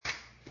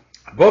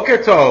Boker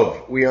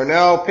Tov. We are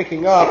now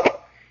picking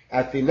up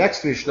at the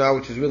next Mishnah,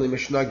 which is really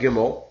Mishnah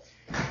Gimel.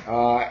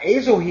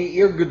 Ezo hi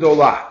ir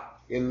gedolah.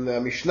 In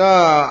Mishnah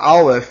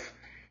Aleph,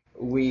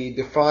 we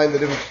defined the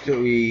difference.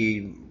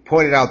 We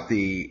pointed out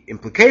the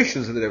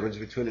implications of the difference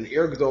between an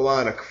ir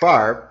gedolah and a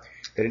kfar.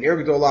 That an ir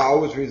gedolah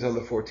always reads on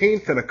the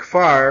 14th, and a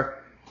kfar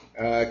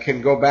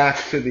can go back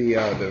to the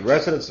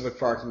residents of a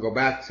kfar can go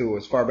back to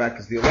as far back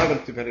as the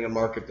 11th, depending on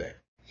market day.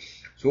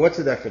 So what's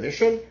the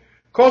definition?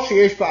 Kol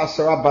sheyesh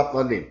ba'asara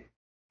batlanim.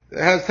 It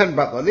has 10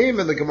 batlanim,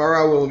 and the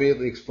Gemara will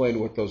immediately explain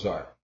what those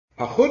are.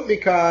 Pachut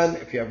mikan,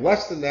 if you have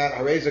less than that,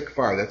 hareza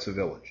kfar, that's a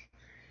village.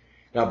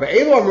 Now,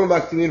 be'elu amru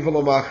maktimin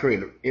v'lo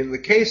ma'achrin. In the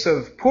case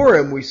of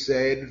Purim, we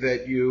said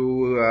that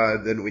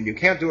that when you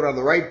can't do it on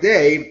the right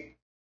day,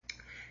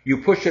 you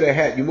push it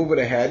ahead, you move it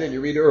ahead, and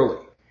you read early.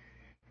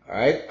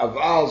 Alright?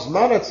 Aval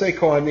zman atzei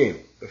kohanim.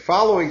 The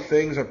following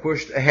things are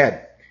pushed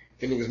ahead.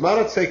 In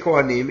zman atzei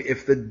kohanim,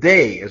 if the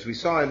day, as we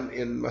saw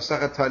in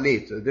Masachet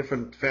Tanit, the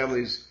different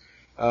families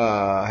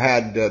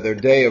had their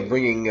day of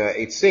bringing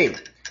eitzim.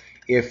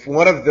 If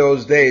one of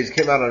those days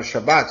came out on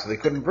Shabbat, so they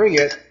couldn't bring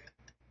it,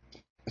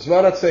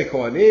 Zman Atzei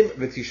Kohanim,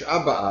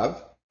 v'Tish'a B'Av,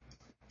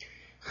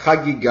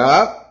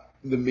 Chagiga,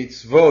 the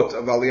mitzvot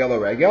of Aliyah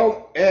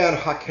L'Regel, and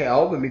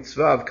Hakel, the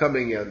mitzvah of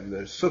coming in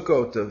the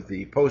Sukkot of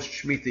the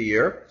post-Shemitah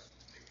year,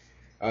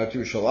 to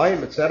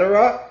Yerushalayim,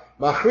 etc.,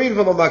 Machrin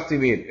v'lo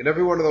maktimin. In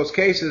every one of those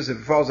cases, if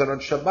it falls out on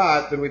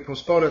Shabbat, then we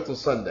postpone it till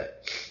Sunday.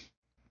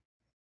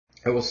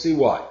 And we'll see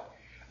why.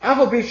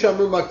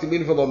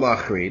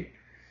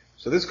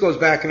 So this goes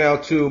back now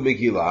to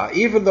Megillah.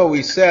 Even though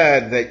we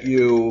said that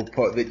you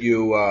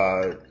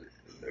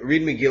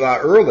read Megillah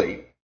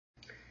early,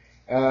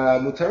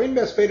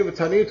 nonetheless,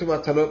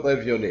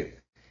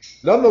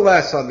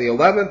 on the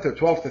 11th or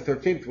 12th or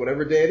 13th,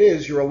 whatever day it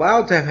is, you're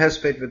allowed to have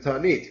Hesped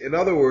v'Tanit. In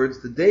other words,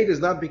 the day does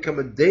not become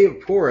a day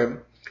of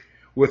Purim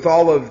with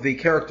all of the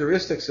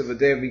characteristics of a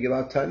day of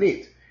Megillah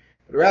Tanit.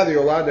 But rather,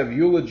 you're allowed to have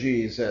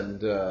eulogies and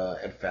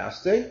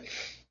fasting.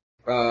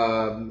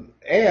 And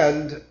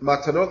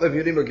matanot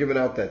levyonim are given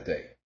out that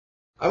day.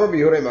 Amar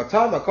b'Yehuda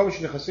matam makom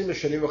shenechasim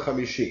l'shani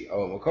v'chamishi.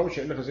 Oh, makom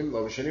shenechasim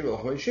l'shani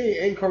v'chamishi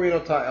ein korin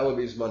ota elo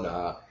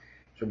b'zmana.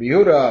 So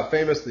Yehuda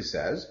famously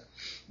says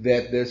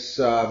that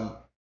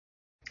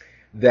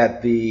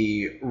that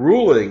the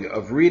ruling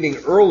of reading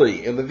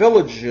early in the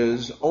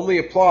villages only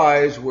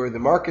applies where the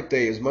market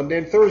day is Monday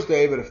and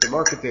Thursday. But if the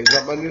market day is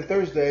not Monday and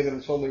Thursday, then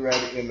it's only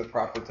read in the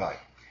proper time.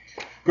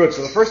 Good,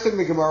 so the first thing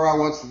the Gemara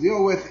wants to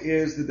deal with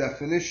is the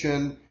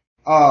definition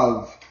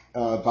of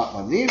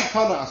Batlanim.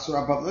 Tana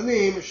Asura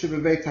Batlanim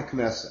Shebebeit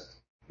HaKnesset.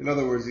 In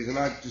other words, these are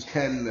not just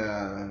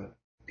 10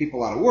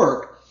 people out of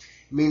work.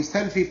 It means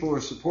 10 people who are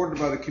supported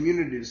by the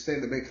community to stay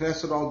in the Beit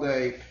Knesset all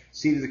day,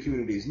 see to the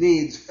community's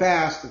needs,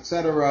 fast,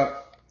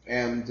 etc.,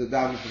 and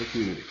daven for the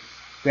community.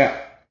 Now,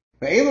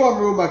 Be'elu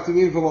Amru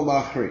Maktimim V'lo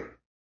Ma'achrin.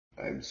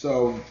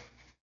 So,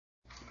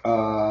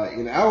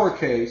 in our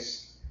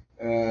case,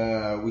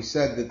 we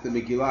said that the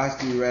Megillah has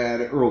to be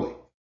read early.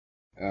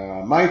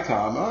 My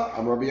Tama,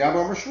 Amar Rabbi Abba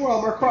Amar Shmuel,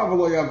 Amar Kra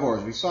V'lo Yavor.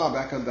 As we saw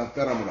back on Daf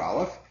Bet Amud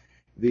Aleph,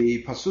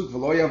 the pasuk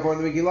V'lo Yavor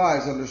in the Megillah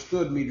is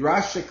understood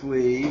midrash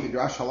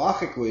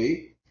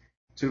halachically,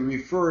 to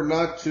refer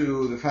not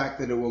to the fact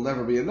that it will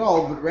never be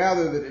annulled, but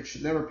rather that it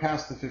should never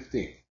pass the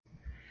 15th.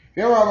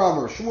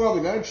 How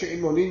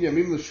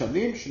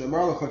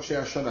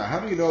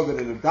do you know that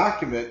in a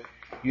document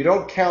you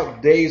don't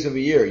count days of a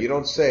year? You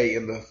don't say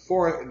in the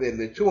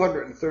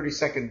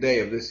 232nd day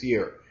of this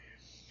year.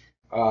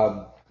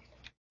 How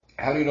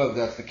do you know that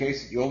that's the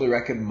case? You only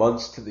reckon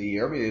months to the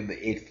year, meaning the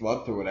 8th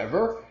month or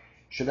whatever.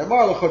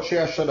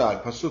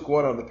 Pasuk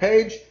 1 on the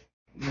page,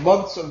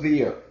 months of the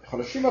year.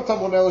 And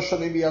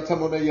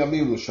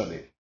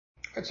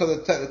so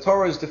the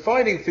Torah is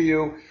defining for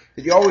you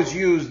that you always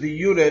use the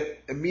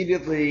unit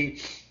immediately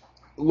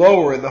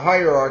lower in the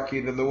hierarchy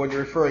than the one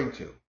you're referring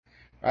to.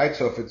 Right?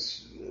 So if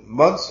it's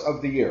months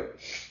of the year,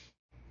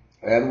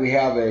 and we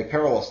have a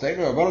parallel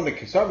statement, we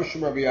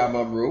have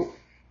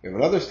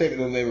another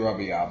statement in the name of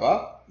Rabbi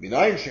Abba.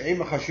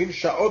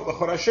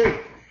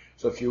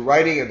 So if you're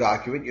writing a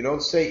document, you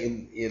don't say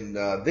in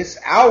this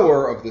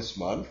hour of this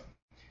month.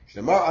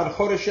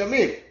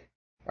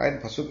 Right?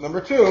 Pasuk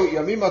number 2,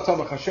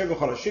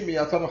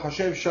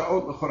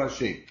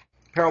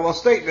 parallel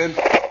statement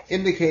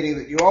indicating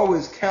that you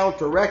always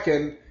count or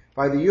reckon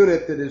by the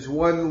unit that is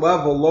one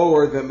level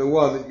lower than the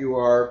one that you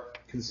are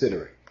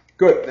considering.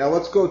 Good. Now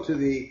let's go to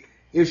the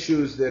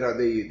issues that are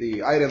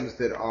the items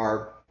that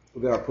are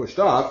pushed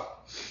off.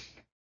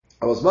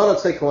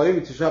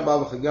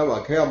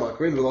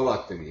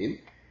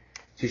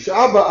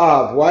 Tisha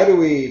B'Av, why do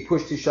we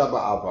push Tisha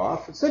B'Av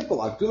off? It's simple.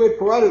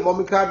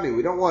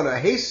 We don't want to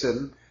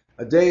hasten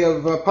a day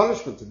of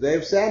punishment, a day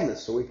of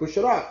sadness, so we push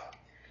it off.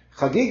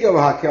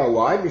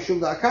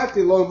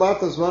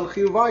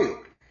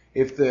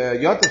 If the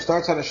Yontif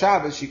starts on a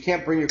Shabbos, you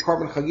can't bring your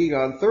Korban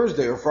Chagiga on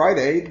Thursday or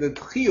Friday. The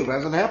Chiyuv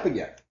hasn't happened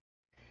yet.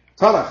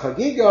 Tana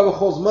Chagiga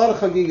v'chol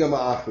Chagiga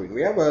ma'achrin.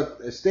 We have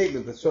a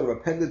statement that's sort of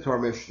appended to our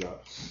Mishnah,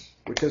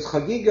 which is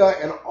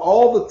Chagiga, and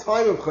all the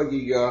time of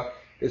Chagiga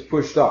is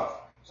pushed off.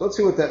 So let's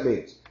see what that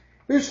means.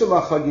 So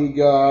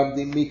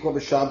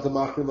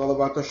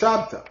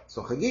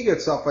Chagiga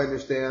itself, I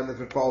understand, if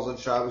it falls on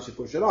Shabbos, you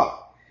push it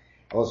off.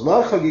 What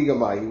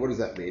does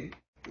that mean?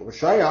 So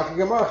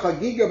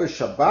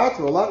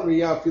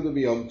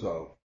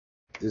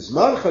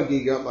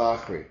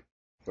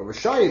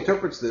Rashai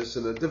interprets this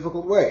in a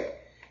difficult way.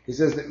 He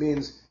says that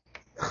means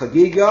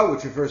Chagiga,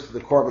 which refers to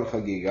the Korban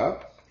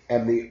Chagiga,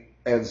 and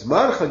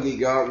Zman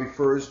Chagiga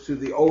refers to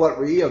the Olat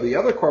Riyah, the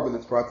other Korban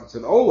that's brought that's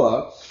an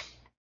Ola,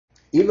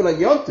 even on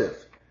Yom Tov,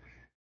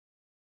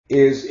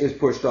 is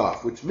pushed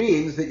off, which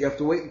means that you have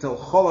to wait until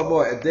Chol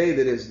HaMoed, a day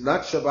that is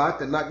not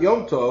Shabbat and not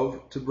Yom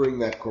Tov, to bring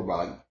that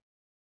Korban.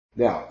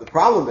 Now, the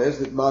problem is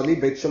that Mani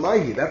Beit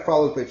Shammai, that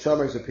follows Beit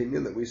Shammai's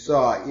opinion that we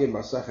saw in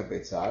Masachet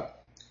Beitzah,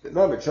 that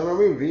no, Beit Shammai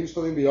V'im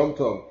Shlamim B'Yom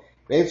Tov,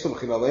 Ve'im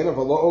Somchin Aleina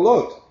V'lo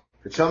Olot.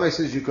 Beit Shammai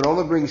says you can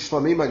only bring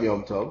Shlamim on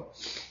Yom Tov,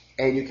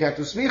 and you can't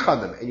do Smich on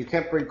them, and you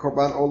can't bring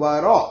Korban Ola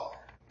at all.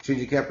 Which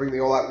means you can't bring the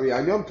Olat Riyah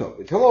on Yom Tov.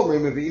 But Hillel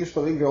V'im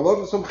Shlamim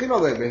V'Olot V'Somchin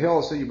Aleina. But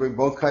Hillel said you bring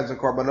both kinds of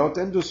Korbanot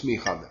and do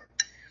Smich on them.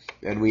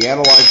 And we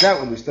analyzed that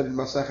when we studied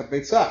Masachet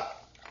Beitzah.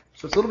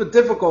 So it's a little bit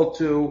difficult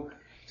to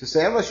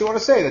say, unless you want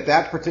to say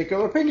that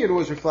particular opinion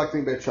was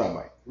reflecting Beit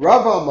Shammai.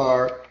 Rav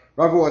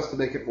wants to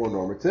make it more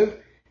normative.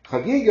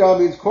 Chagiga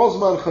means Kol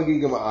Zman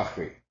Chagiga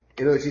Ma'achri.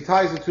 In other words, he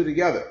ties the two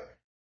together.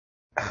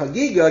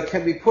 Chagiga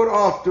can be put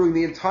off during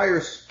the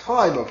entire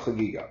time of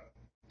Chagiga.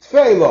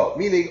 Tfeilo,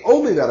 meaning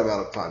only that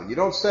amount of time. You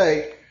don't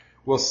say,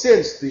 well,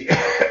 since the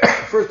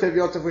first day of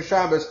Yom Tov was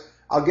Shabbos,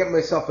 I'll get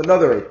myself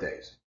another 8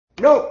 days.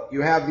 No,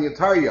 you have the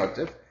entire Yom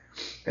Tov,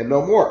 and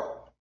no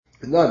more.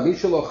 None.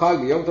 Mishal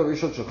Ochag, Yom Tov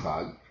Rishon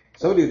Shachag.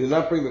 Somebody who did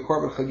not bring the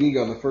Korban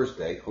Chagiga on the first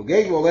day, can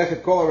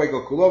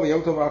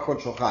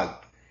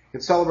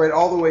celebrate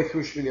all the way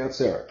through Shmini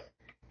Atzeret.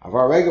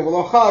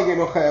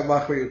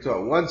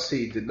 Once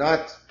he did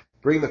not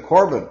bring the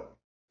Korban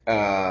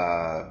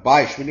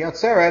by Shmini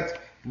Atzeret,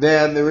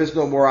 then there is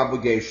no more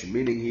obligation,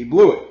 meaning he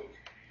blew it.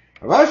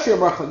 Rashi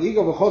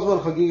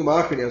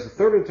has a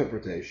third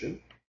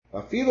interpretation.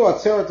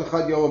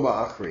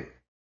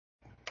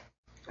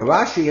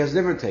 Rashi has a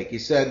different take. He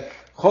said,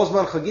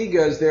 Chozman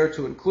Chagiga is there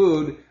to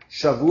include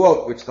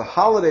Shavuot, which the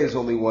holiday is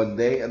only 1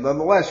 day, and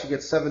nonetheless you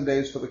get 7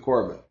 days for the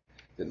Korban.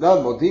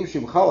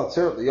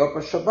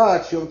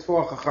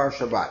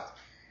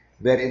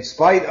 That in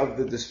spite of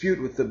the dispute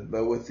with the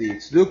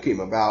Tzdukim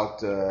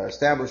about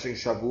establishing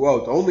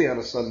Shavuot only on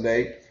a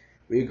Sunday,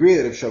 we agree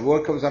that if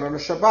Shavuot comes out on a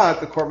Shabbat,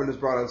 the Korban is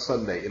brought on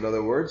Sunday. In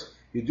other words,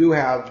 you do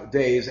have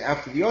days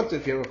after the Yom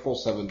Tov, you have a full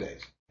 7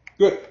 days.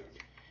 Good.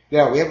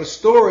 Now, we have a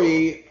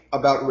story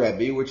about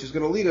Rebbe, which is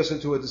going to lead us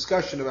into a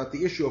discussion about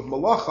the issue of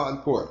Malacha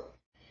and Purim.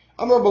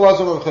 Amar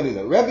Balazar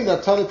Chanina. Rebbe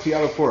Natan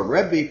Tiyam Purim.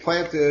 Rebbe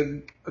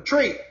planted a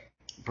tree.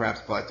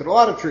 Perhaps planted a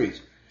lot of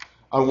trees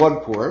on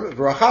one Purim.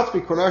 V'rachatz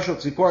b'kornar shel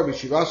tzipor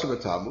b'shivasar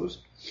b'Tammuz.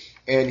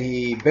 And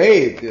he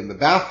bathed in the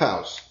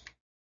bathhouse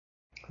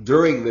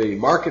during the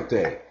market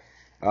day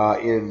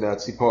in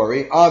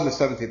Tzipori on the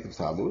 17th of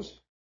Tammuz.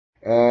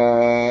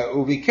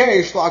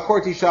 Uvikesh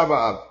la'akor Tisha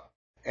B'Av.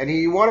 And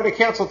he wanted to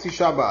cancel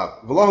Tisha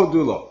B'Av. V'lo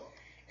hudulo.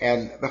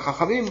 And the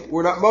Chachamim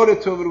were not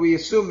motive to him, and we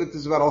assume that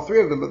there's about all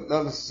three of them, but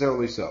not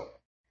necessarily so.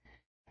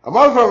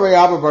 Amar Rabbi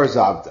Abba Bar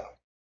Zavda.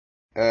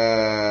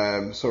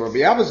 So Rabbi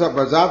Abba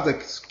Bar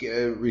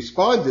Zavda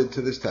responded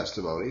to this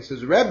testimony. He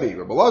says, Rabbi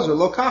Lazar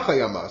lo kacha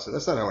yamasa.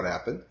 That's not how it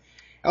happened.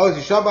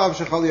 Tisha B'Av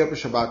shechal yom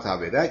Shabbat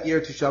have. That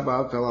year Tisha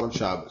B'Av fell on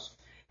Shabbos.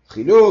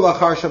 Chinu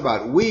lachar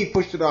Shabbat. We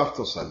pushed it off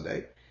till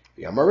Sunday.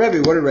 Amar Rabbi,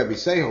 what did Rabbi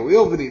say?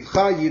 Ho'il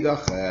v'nidcha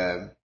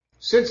yidachem.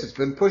 Since it's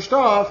been pushed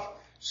off,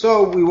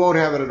 so we won't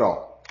have it at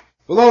all.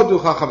 Below do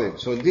Chachamim.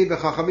 So indeed the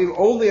Chachamim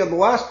only on the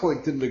last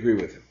point didn't agree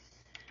with him.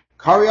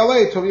 Kari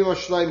alei tovim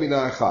hashnayim min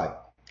ha'achad.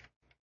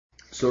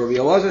 So Rabbi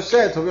Elazar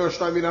said tovim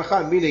hashnayim min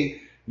ha'achad,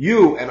 meaning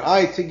you and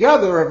I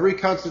together have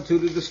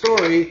reconstituted the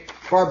story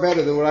far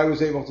better than what I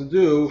was able to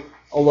do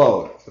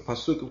alone. The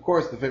pasuk, of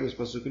course, the famous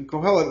pasuk in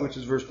Kohelet, which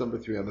is verse number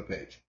 3 on the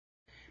page.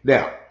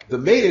 Now, the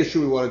main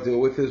issue we want to deal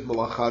with is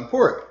Malacha and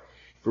Purim.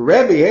 For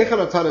Rebbe, Hechan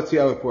Atana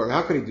Tiyam Purim,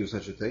 how could he do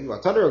such a thing?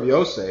 Atana Rav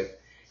Yosef,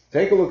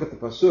 take a look at the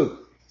pasuk.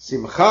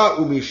 Simcha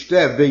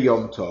u'mishteh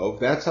b'yom tov.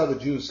 That's how the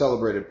Jews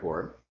celebrated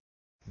Purim,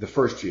 the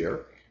first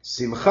year.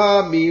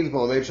 Simcha means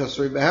malamed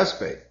shasur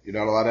behesped. You're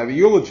not allowed to have a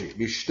eulogy.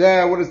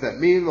 Mishteh, what does that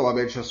mean?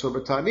 Malamed shasur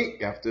b'tani.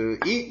 You have to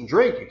eat and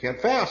drink. You can't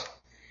fast.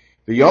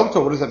 B'yom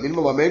tov, what does that mean?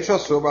 Malamed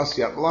shasur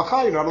b'asiyat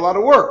malacha. You're not allowed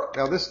to work.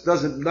 Now, this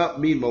doesn't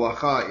not mean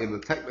malacha in the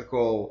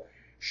technical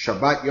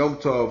Shabbat Yom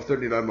Tov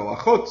 39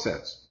 malachot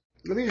sense.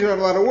 It means you're not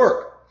allowed to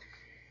work.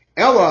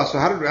 Ella, so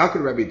how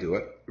could Rebbe do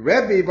it?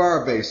 Rebbe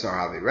bar Beisar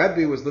Havi.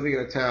 Rebbe was living in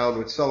a town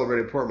which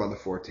celebrated Purim on the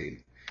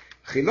 14th.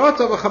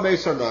 Chinota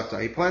v'chameisar nata.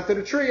 He planted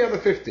a tree on the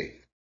 15th.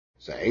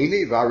 So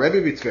Eini va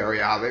Rebbe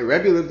b'Tveria Havi.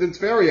 Rebbe lived in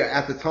Tveria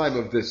at the time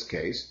of this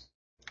case.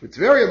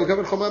 Tveria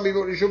b'kaven chomam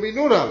yishubi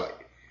nun alei.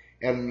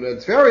 And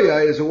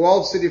Tveria is a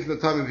walled city from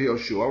the time of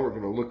Yoshua. We're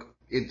going to look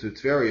into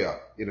Tveria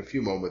in a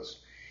few moments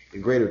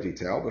in greater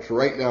detail, but for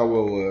right now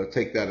we'll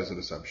take that as an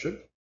assumption.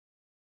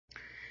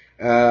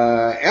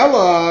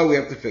 Ella, we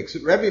have to fix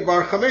it. Rebbe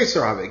bar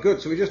chameser have.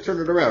 Good, so we just turned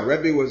it around.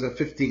 Rebbe was a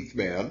 15th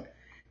man.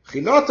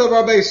 Chinata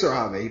bar beser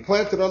have. He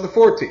planted on the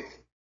 14th.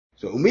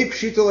 So umi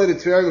pshita le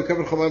Tveria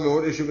l'kaven chamam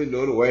me'od ishuv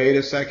nun. Wait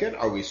a second.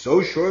 Are we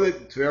so sure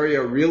that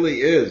Tveria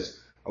really is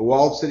a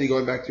walled city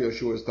going back to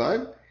Yeshua's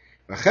time?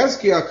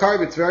 Cheskia akar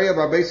b'Tveria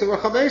bar beser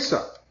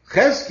v'chamesa.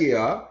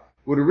 Cheskia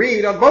would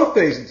read on both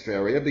days in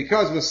Tveria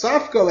because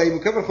Masafka le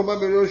l'kaven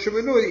chamam me'od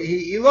ishuv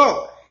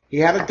nun. He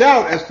had a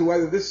doubt as to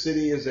whether this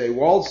city is a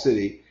walled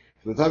city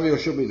from the time of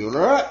Yeshua ben Nun or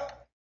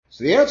not.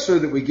 So the answer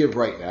that we give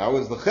right now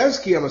is the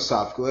Cheskia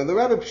Masafka and the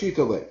Rebbe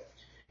Pshita le.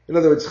 In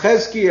other words,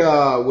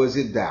 Cheskia was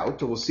in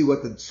doubt, and we'll see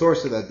what the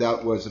source of that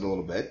doubt was in a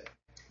little bit.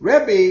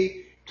 Rebbe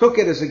took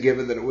it as a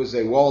given that it was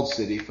a walled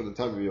city from the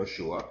time of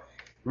Yeshua,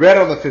 read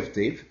on the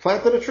 15th,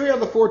 planted a tree on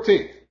the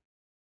 14th.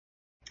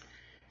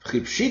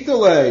 Chipshita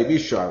le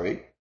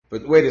Mishari.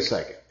 But wait a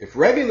second. If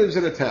Rebbe lives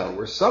in a town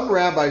where some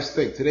rabbis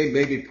think today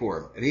may be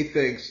Purim, and he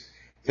thinks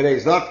today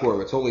is not Purim,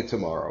 it's only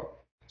tomorrow,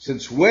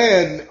 since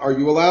when are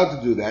you allowed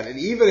to do that? And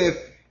even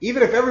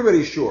if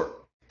everybody's sure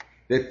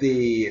that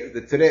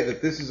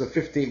this is a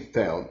 15th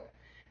town,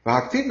 the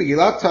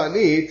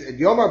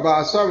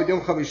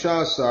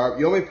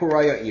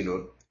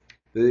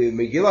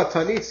Megillah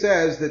Tanit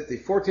says that the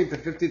 14th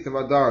and 15th of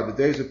Adar are the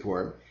days of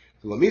Purim.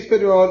 You're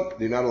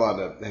not allowed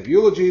to have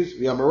eulogies.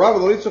 The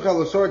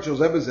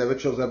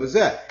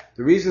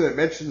reason it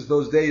mentions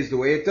those days the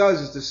way it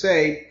does is to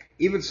say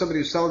even somebody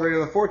who's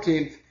celebrating on the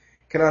 14th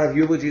cannot have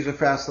eulogies or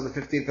fast on the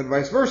 15th and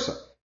vice versa.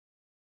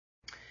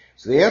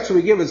 So the answer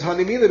we give is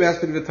Hanimile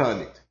B'Haspid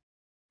V'Tanit.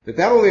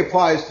 That only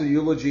applies to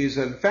eulogies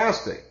and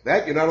fasting.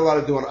 That you're not allowed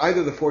to do on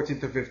either the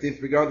 14th or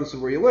 15th regardless of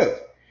where you live.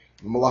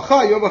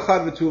 Malacha Yom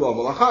Echad V'Tulo.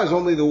 Malacha is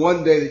only the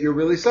one day that you're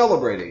really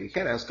celebrating. You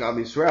can't ask Am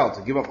Yisrael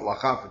to give up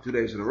Malacha for 2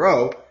 days in a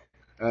row.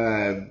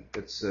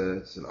 It's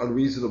an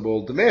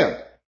unreasonable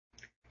demand.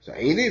 So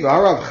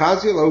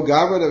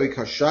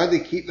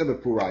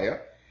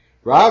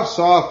Rav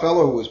saw a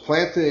fellow who was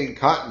planting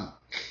cotton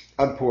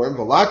on Purim,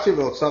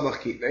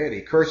 and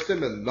he cursed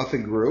him and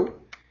nothing grew.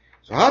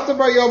 So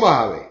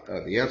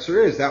the answer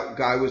is that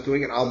guy was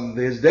doing it on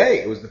his day.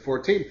 It was the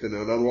 14th in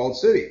an unwalled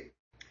city.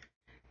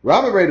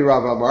 Rabba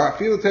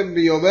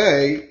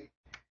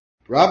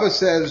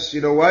says,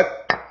 you know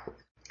what?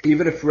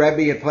 Even if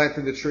Rebbe had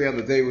planted the tree on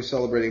the day we're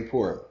celebrating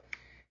Purim,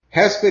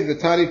 Hesped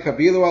v'tani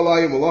kabilu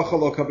alayu, malacha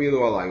lo kabilu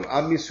alayu.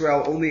 Am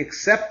Yisrael only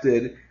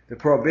accepted the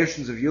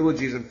prohibitions of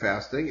eulogies and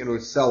fasting, and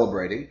was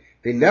celebrating.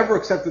 They never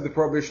accepted the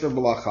prohibition of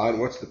malacha, and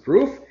what's the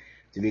proof?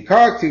 In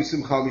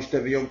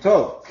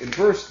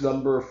verse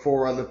number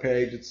 4 on the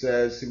page, it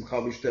says, Simcha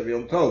Mishtev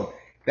Yom Tov.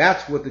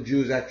 That's what the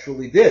Jews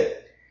actually did.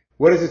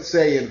 What does it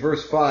say in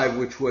verse 5,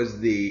 which was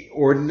the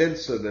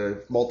ordinance or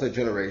the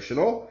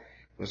multi-generational?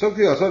 But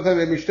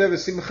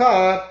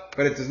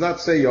it does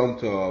not say Yom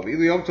Tov.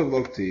 Yom Tov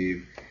lo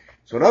ktiv.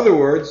 So in other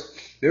words,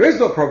 there is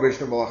no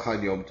prohibition of Malacha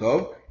and Yom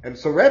Tov, and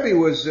so Rebbe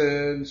was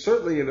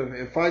certainly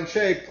in fine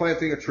shape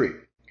planting a tree.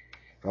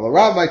 So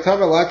why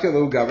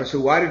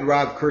did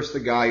Rav curse the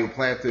guy who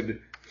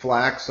planted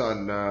flax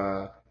on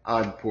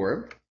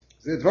Purim?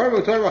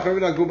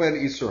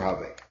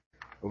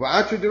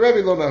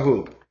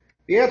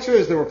 The answer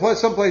is there were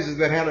some places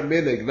that had a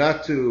minig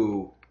not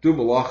to do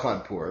malacha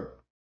on Purim.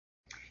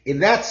 In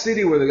that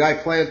city where the guy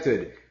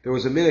planted, there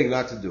was a minig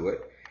not to do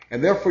it,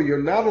 and therefore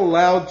you're not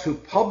allowed to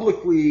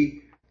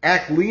publicly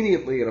act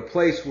leniently in a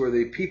place where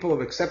the people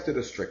have accepted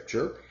a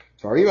stricture.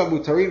 In other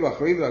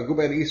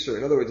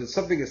words, it's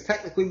something that's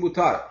technically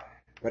mutar,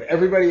 but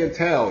everybody in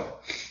town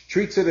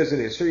treats it as an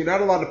isser. You're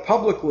not allowed to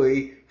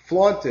publicly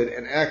flaunt it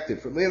and act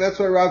differently, and that's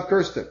why Rav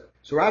cursed him.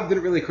 So Rav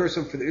didn't really curse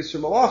him for the isser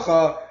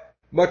malacha,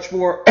 much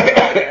more,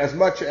 as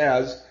much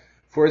as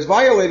for his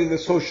violating the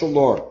social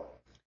norm.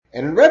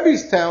 And in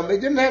Rebbe's town, they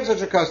didn't have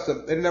such a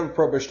custom. They didn't have a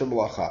prohibition of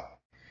malacha.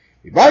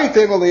 We have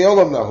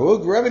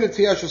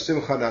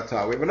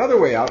another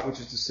way out, which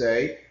is to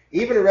say,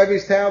 even in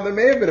Rebbe's town, there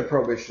may have been a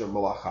prohibition of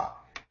malacha.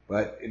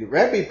 But in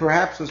Rebbe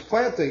perhaps was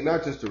planting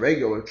not just a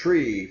regular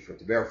tree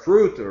to bear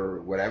fruit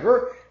or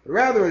whatever, but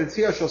rather an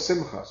Tiyah Shel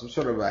Simcha, some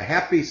sort of a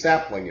happy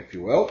sapling, if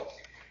you will.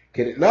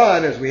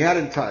 Keditnan, as we had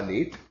in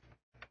Ta'anit,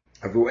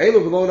 the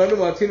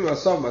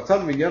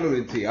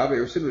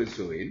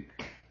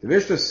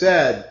Mishnah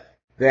said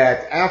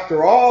that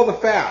after all the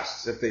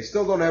fasts, if they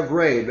still don't have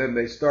rain, then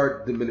they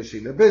start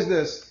diminishing their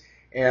business,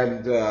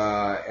 and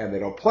they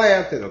don't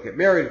plant, they don't get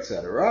married,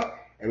 etc.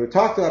 And we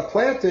talked about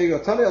planting. In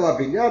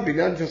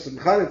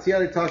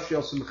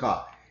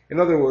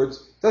other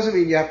words, doesn't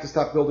mean you have to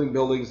stop building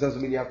buildings,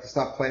 doesn't mean you have to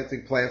stop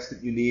planting plants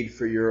that you need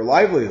for your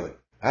livelihood.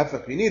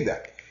 You need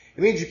that.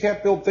 It means you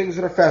can't build things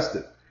that are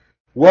festive.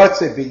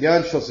 What's a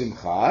binyan shel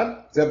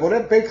simcha? To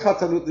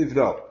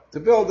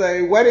build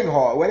a wedding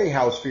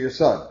house for your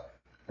son,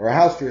 or a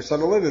house for your son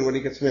to live in when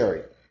he gets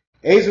married.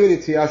 What's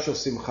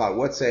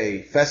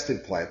a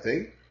festive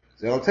planting?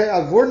 Which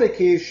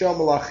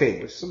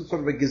is some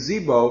sort of a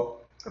gazebo,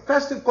 a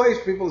festive place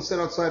for people to sit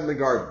outside in the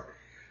garden.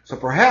 So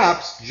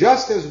perhaps,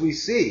 just as we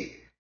see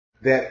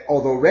that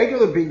although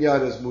regular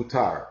binyan is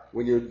mutar,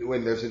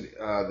 when there's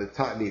the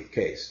ta'anith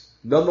case.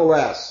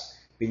 Nonetheless,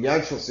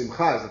 binyan shel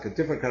simcha is like a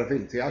different kind of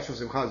thing. Tiyat shel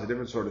simcha is a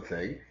different sort of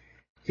thing.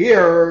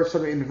 Here,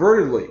 sort of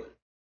invertedly,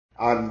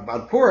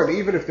 on Purim,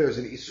 even if there's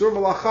an isur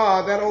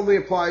malacha, that only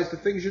applies to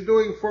things you're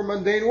doing for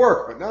mundane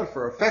work, but not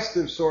for a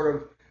festive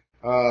sort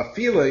of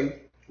feeling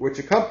which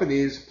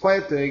accompanies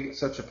planting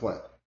such a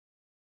plant.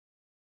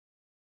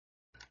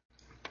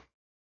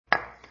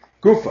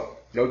 Gufa.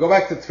 Now go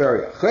back to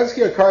Tveria.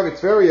 Cheskia carved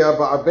Tveria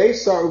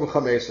ba'arbesar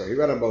u'b'chamesar. He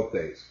read on both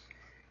days.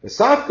 He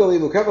had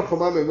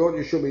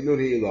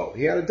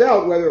a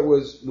doubt whether it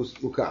was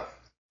mukaf.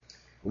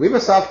 We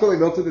masafkali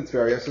melted the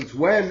Tveria. Since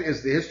when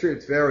is the history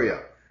of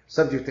Tveria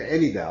subject to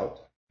any doubt?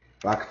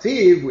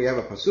 Ba'aktiv, we have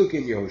a pasuk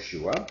in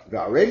Yehoshua.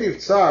 Va'arei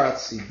mivtzar at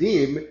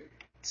sidim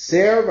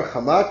tser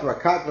v'chamat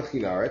rakat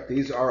v'chinaret.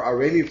 These are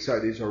arei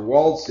mivtzar. These are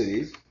walled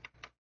cities,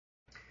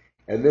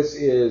 and this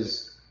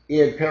is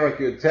in Perek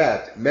Yud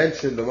Tet,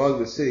 mentioned among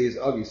the cities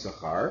of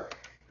Yisachar.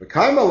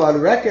 V'kaimalan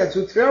reket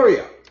zu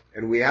Tveria.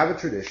 And we have a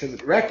tradition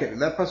that reket,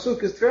 and that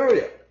pasuk is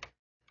Tveria.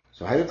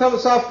 So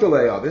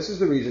this is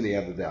the reason he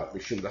had the doubt.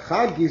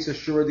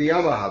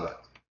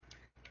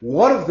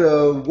 One of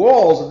the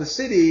walls of the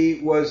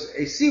city was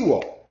a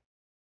seawall.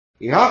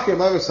 So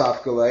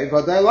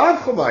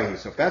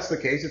if that's the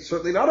case, it's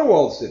certainly not a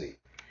walled city.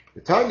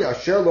 In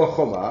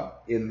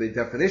the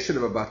definition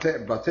of a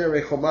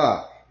bater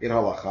choma in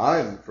halacha,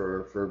 and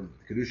for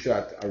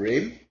kedushat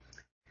arim,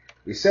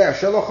 we say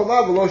asher lo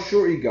choma v'lo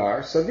shur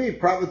igar saviv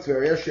prat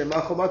l'Tveria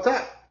shema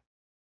chomata.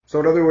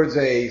 So in other words,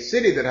 a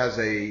city that has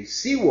a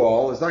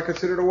seawall is not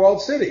considered a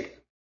walled city.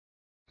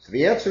 So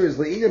the answer is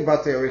le'inyan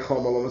bater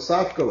choma lo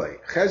masafkale.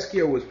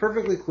 Chezkiah was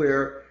perfectly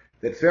clear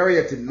that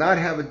Tveria did not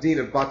have a deen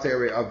of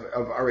bater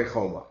of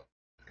arichoma,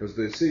 because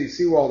the city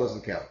seawall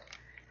doesn't count.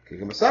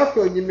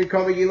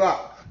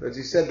 As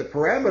he said, the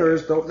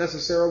parameters don't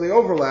necessarily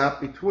overlap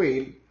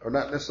between, or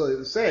not necessarily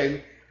the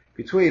same,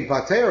 between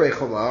Batei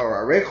Arechoma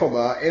or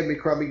Arechoma and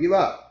Mikra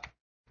Megillah.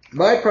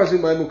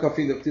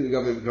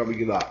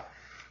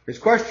 His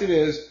question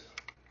is,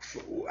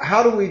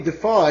 how do we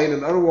define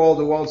an unwalled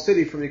or walled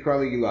city from Mikra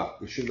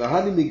Megillah?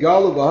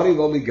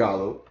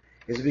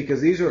 Is it because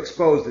these are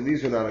exposed and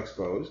these are not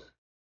exposed?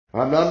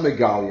 Hanan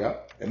Megalia,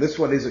 and this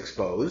one is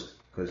exposed,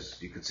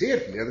 because you can see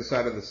it from the other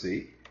side of the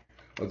sea.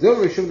 Or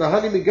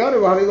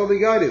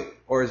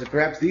is it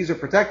perhaps these are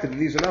protected and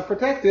these are not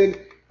protected,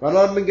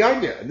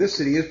 and this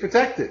city is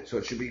protected, so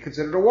it should be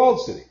considered a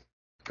walled city.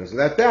 Because of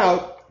that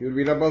doubt, you would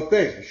read on both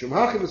things.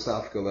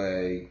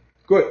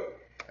 Good.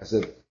 As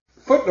a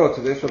footnote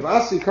to this, Rav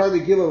Asi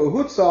Karmi Gila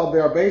Uhutzal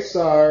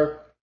Be'arbesar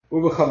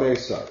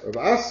Ubechamesar. Rav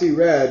Asi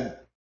read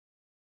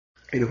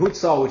in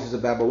Hutzal, which is a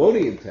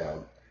Babylonian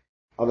town,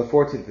 on the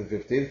 14th and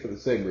 15th for the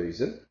same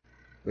reason.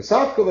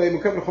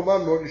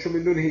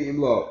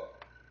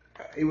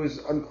 It was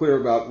unclear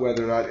about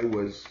whether or not it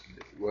was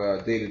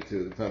dated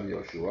to the time of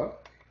Yoshua.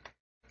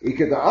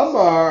 Ikeda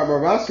Amar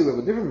Ravasi, we have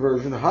a different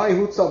version. Hi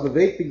Hutzal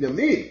Beveit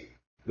Binyamin.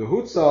 The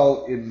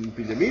Hutzal in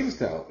Binyamin's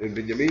town, in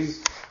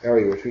Binyamin's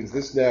area, which means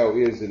this now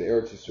is in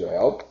Eretz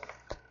Yisrael.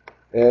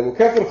 And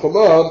Mukefet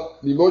Chomab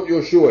Nimot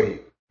Yoshuahi.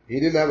 He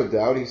didn't have a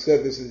doubt. He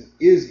said this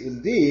is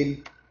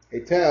indeed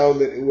a town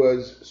that it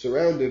was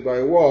surrounded by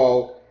a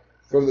wall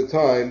from the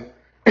time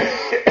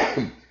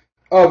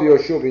of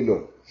Yoshua bin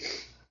Nun.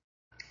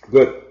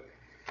 Good.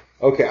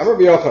 Okay, I'm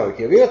Rabbi Yochanan.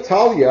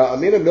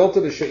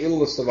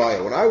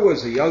 When I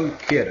was a young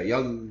kid, a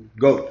young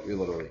goat,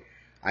 literally,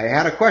 I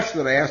had a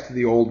question that I asked to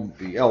the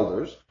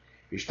elders.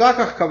 And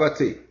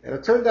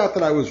it turned out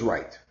that I was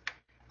right.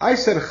 I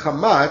said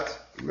Chamat.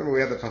 Remember we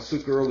had the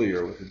pasuk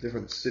earlier with the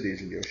different cities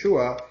in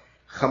Yeshua.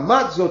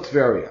 Chamat zot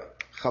Tveria.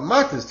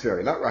 Chamat is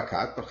Tveria, not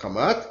Rakat, but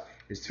Chamat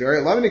is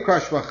Tveria.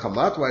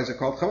 Chamat. Why is it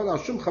called Chamat? Al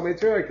Shum Chamet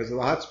Tveria, because of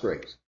the hot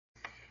springs.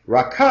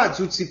 Rakat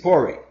zot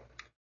Tzipori.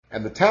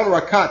 And the town of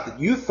Rakat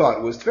that you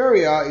thought was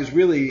Tveria is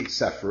really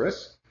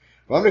Sepphoris.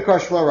 Why is it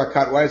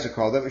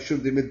called that?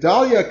 The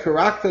Medallia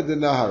Karakta de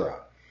Nahara.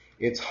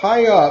 It's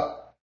high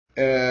up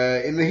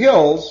in the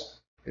hills.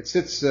 It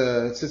sits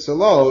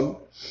alone,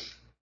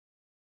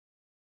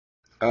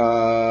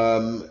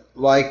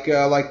 like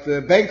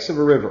the banks of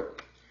a river.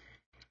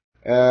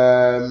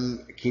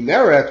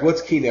 Kinneret,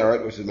 what's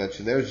Kinneret, which is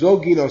mentioned there?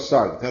 Zogino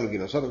Sar, the town of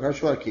Ginosar.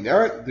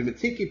 Kinneret, the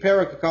Metiki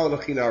Perak Kakala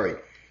Chinari.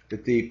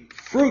 That the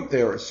fruit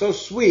there is so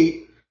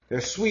sweet, they're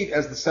sweet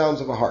as the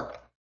sounds of a harp.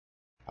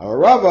 Wait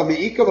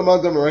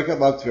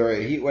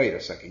a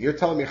second. You're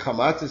telling me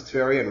Chamat is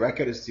Tveria and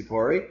Reket is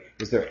Tzipori?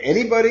 Is there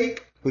anybody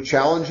who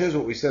challenges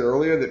what we said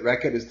earlier that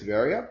Reket is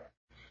Tveria?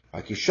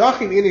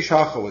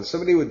 When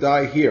somebody would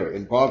die here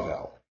in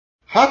Bavel,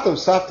 Hatam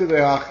Safti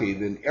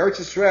Ve'achi, in Eretz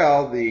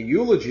Yisrael, the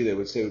eulogy they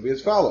would say would be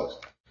as follows.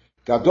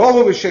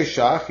 Gadol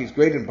V'Sheshach, he's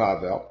great in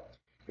Bavel.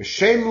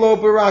 V'Shem Lo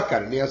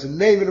Barakat, and he has a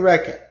name in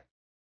Reket.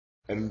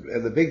 And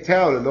the big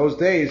town in those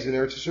days in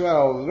Eretz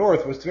Yisrael in the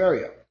north was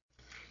Tveria.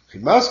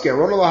 When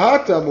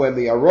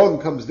the Aron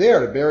comes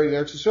there to bury in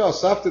Eretz Yisrael,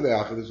 Safta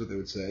Ve'achi, this is what they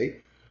would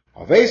say.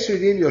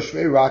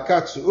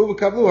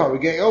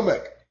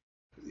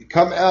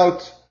 Come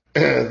out,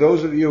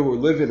 those of you who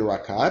live in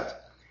Rakat,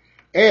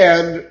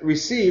 and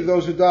receive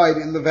those who died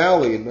in the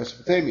valley in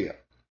Mesopotamia.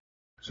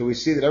 So we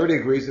see that everybody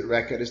agrees that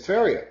Reket is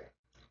Tveria.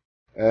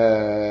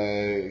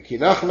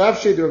 Kinach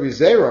nafshe de Rabbi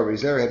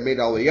Zera had made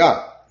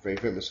Aliyah. Very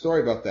famous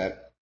story about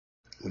that.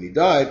 When he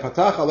died,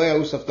 Patach Aliyah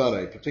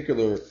Usaftana, a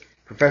particular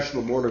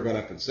professional mourner got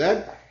up and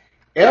said,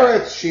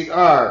 Eretz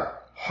Shinar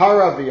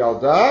Hara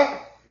V'Yalda,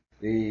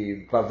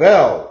 the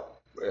Bavel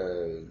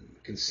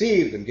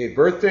conceived and gave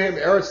birth to him,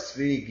 Eretz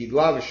Tzvi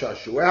Gidla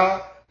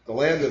V'Shashuah, the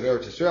land of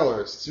Eretz Yisrael,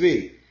 Eretz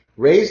Tzvi,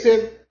 raised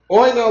him.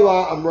 Oin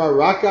Allah Amra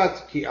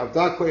Rakat Ki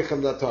Avda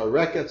Koichem Natar.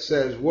 Reket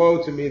says,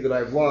 woe to me that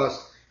I've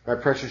lost my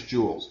precious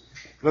jewels.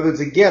 In other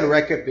words, again,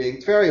 Reket being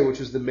Tveria, which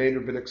was the main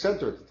rabbinic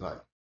center at the time.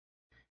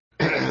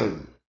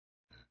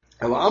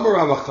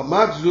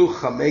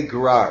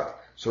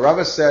 So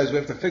Rava says we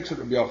have to fix what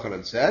Rabbi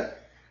Yochanan said.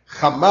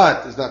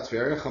 Chamat is not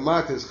Tveria.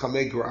 Chamat is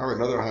Chamei Gerar,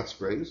 another hot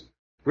springs.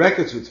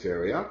 Reket's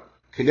Tveria.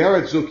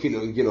 Kineret zu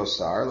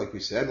Ginosar, like we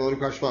said.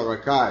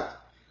 Rakat.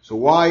 So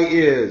why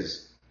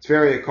is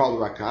Tveria called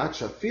Rakat?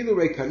 Shafilu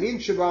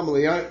Reikanin Sheba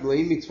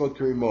Meleim Mitzvot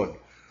Kirimon.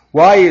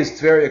 Why is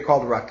Tveria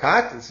called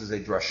Rakat? This is a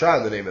drasha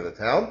in the name of the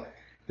town.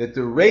 That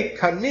the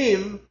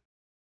Reikanim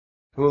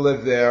who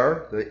live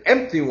there, the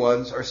empty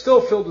ones, are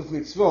still filled with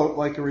mitzvot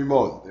like a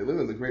Rimon. They live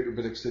in the great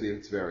rabbinic city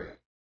of Tveria.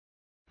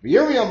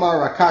 V'yirmi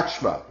Amar Rakat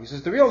Shma. He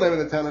says the real name of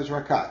the town is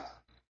Rakat.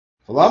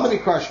 V'lamani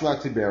Krashma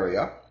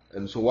Tiberia.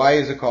 And so why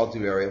is it called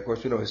Tiberia? Of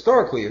course, we know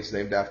historically it's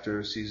named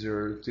after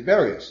Caesar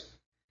Tiberius.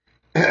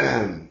 She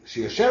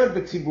Hashemet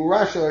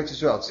b'Tibura shel Eretz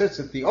Yisrael. It sits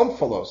at the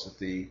Omphalos, at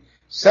the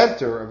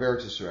center of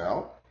Eretz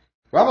Yisrael.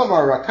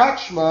 Ramamar Rakat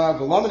Shma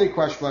v'lamani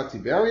Krashma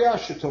Tiberia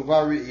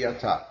shetova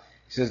ri'iyata.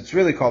 He says it's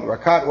really called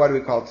Rakat. Why do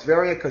we call it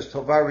Tveria? Because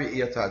tova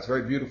ri'iyata. It's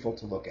very beautiful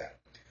to look at.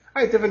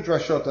 All right, different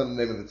drashot on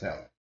the name of the town.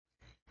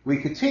 We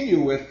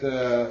continue with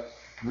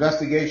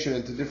investigation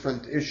into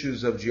different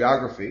issues of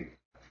geography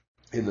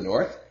in the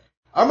north.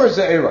 Amar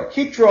Ze'era,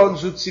 Kitron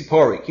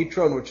Zutzipori.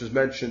 Kitron, which is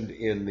mentioned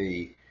in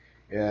the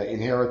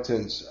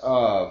inheritance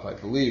of, I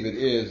believe it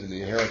is in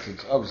the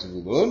inheritance of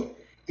Zebulun,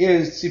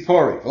 is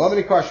Tzipori.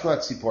 V'lamani Krashma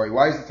Tzipori.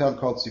 Why is the town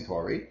called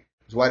Tzipori?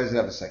 Why does it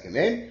have a second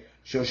name?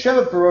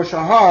 Shoshevet Perosh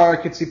Har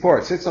Kitzipor.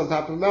 It sits on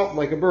top of a mountain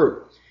like a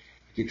bird.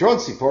 Kitron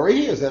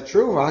Tzipori, is that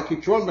true?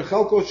 Kitron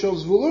Bechelko Shel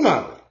Zvulun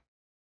Havi.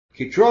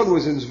 Kitron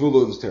was in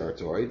Zvulun's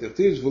territory. The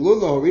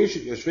Zvulun Lahorish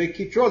Yoshvei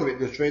Kitron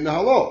Yoshvei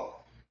Nahalo.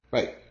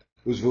 Right.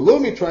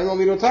 Zvulun Mitraim Al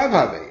Midotav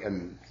Havi.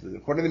 And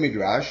according to the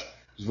Midrash,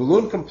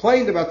 Zvulun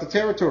complained about the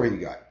territory he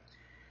got.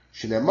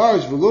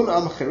 Shnemar Zvulun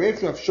Am Cheref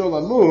Nafsho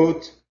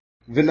Lamut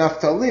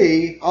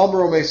V'Naftali Al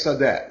Meromei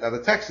Sadeh. Now the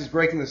text is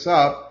breaking this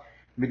up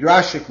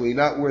midrashically,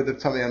 not where the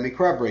Tamei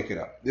HaMikra break it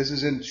up. This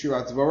is in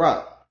Shirat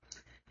Dvorah.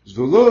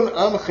 Zvulun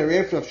Am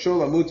Cheref Nafsho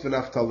Lamut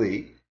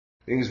V'Naftali.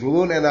 Meaning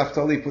Zvulun and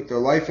Naftali put their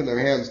life in their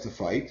hands to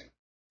fight.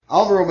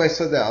 Al Meromei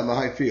Sadeh, on the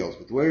high fields.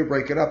 But the way we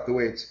break it up, the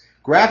way it's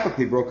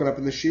graphically broken up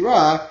in the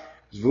Shirah,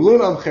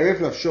 Zvulun Am Cheref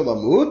Nafsho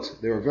Lamut,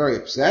 they were very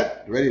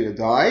upset, ready to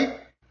die.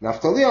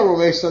 Naftali Al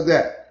Meromei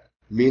Sadeh.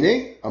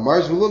 Meaning,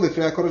 Amar Zvulun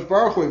Lifnei HaKadosh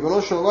Baruch Hu,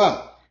 Yivano Shalom.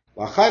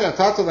 L'achai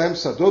natata lahem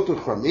sadot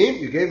u'chramim,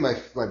 you gave my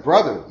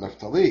brother,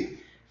 Naftali,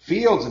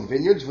 fields and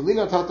vineyards, v'li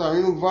natata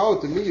arim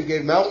u'gvaot, and me you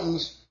gave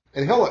mountains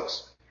and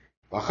hillocks.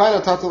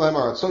 L'achai natata lahem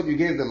aratzot, you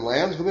gave them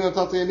lands, v'li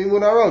natata yamim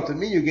u'narot, and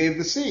me you gave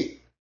the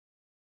sea.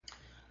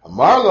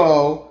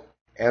 Amarlo,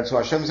 and so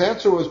Hashem's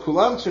answer was,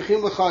 Kulam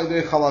tzrichim l'cha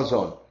idei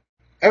chalazon.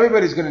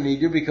 Everybody's going to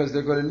need you because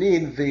they're going to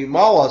need the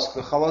mollusk,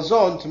 the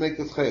chalazon, to make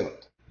the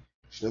tchelet.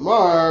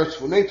 Shnemar,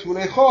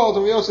 tzvunei chol,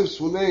 Rabbi Yosef,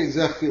 tzvunei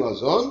zech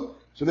chilazon,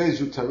 tzvunei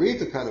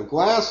zutarit, a kind of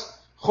glass,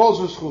 chol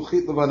zu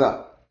zchuchit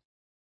levana.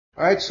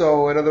 Alright,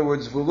 so in other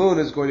words, Zvulun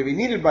is going to be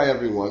needed by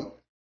everyone.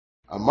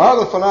 Amar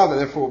lefanav, and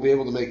therefore will be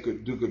able to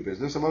do good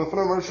business. Amar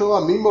lefanav, Amar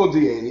shalom, mimo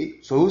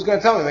dieni. So who's going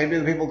to tell me? Maybe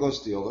the people go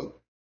steal them.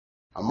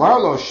 Amar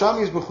lo, sham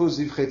yizbechu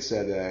zivchet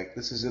tzedek.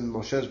 This is in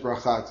Moshe's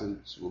bracha to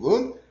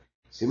Zvulun.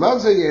 Siman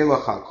ze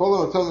ye'elacha. Kol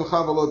ha'notel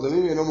mincha v'lo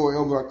damim ye'no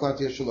mo'el b'raklat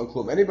yeshu lo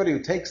klum. Anybody who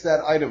takes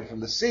that item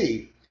from the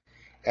sea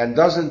and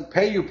doesn't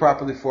pay you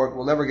properly for it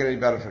will never get any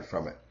benefit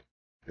from it.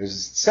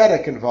 There's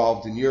tzedek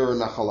involved in your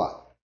nachalat.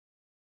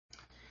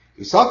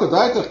 So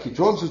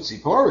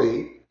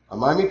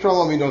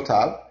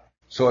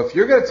if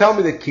you're going to tell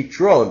me that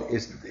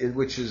Kitron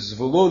which is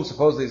Zvulun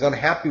supposedly is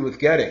unhappy with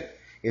getting,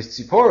 is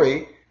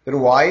Tzipori, then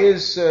why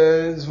is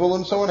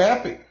Zvulun so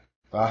unhappy?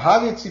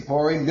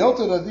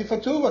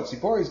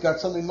 Tzipori's got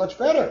something much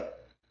better,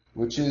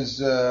 which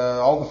is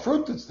all the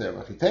fruit that's there.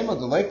 You'll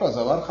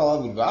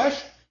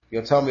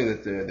tell me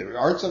that there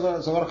aren't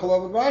Zavar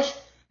Chalav Udvash?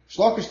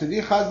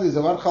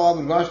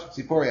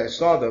 I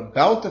saw the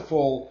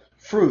bountiful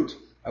fruit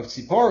of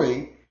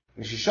Tzipori,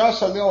 and Shishar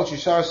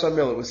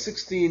Samil, it was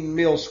 16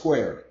 mil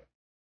squared.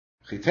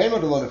 And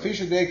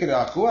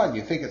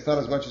you think it's not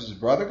as much as his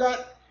brother got?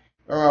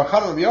 In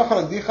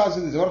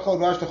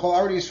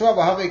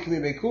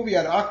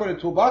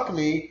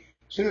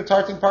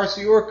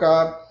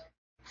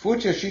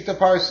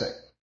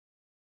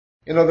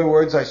other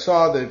words, I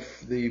saw the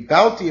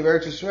bounty of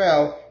Eretz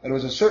Yisrael, and it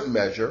was a certain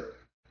measure,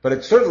 But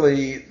it's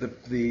certainly,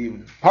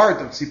 the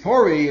part of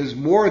Tzipori is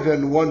more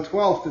than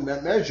 1/12 in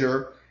that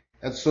measure,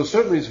 and so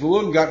certainly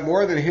Zvulun got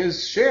more than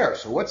his share.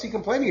 So what's he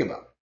complaining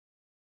about?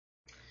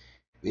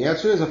 The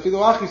answer is,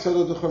 nonetheless,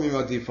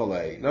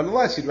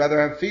 he'd rather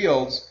have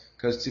fields,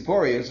 because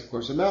Tzipori is, of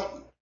course, a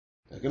mountain.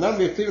 Because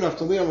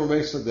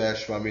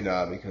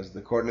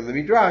according to the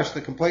Midrash,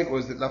 the complaint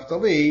was that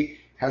Naphtali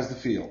has the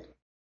field.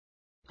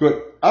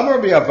 Good. Amar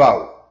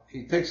Bi'avav.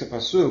 He takes a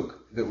pasuk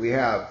that we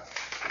have,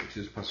 which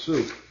is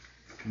pasuk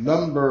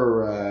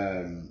number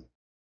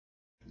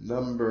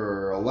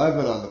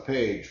 11 on the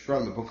page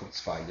from the book of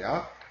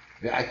Tzfanya.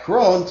 The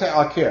Ekron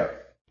Te'aker.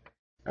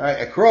 Alright,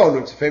 Ekron,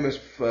 which is a famous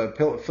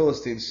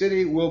Philistine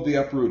city, will be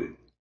uprooted.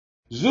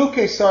 Zu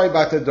Kesari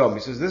Bat Edom. He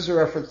says this is a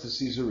reference to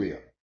Caesarea.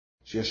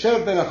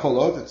 Sheyashev ben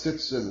Acholot, it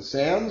sits in the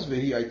sands.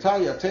 V'hi Aita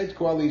Yatet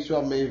Koal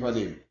Yisrael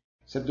Meivanim.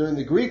 Said during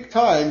the Greek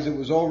times, it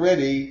was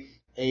already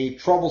a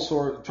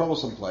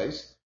troublesome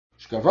place.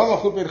 When the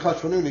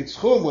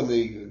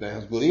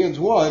Hasmoneans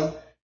won,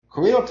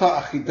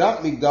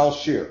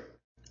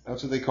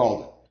 that's what they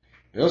called it.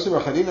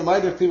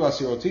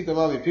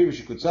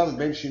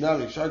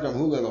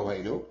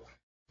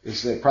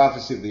 It's a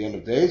prophecy of the end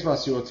of days.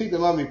 I'll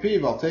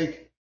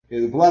take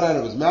the blood out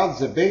of his mouth.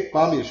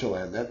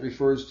 That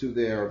refers to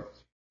their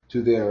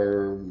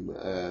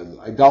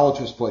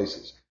idolatrous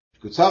places.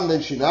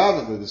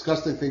 The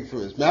disgusting thing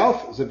from his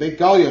mouth is a beit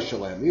galia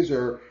shalem. These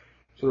are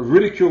sort of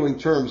ridiculing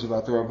terms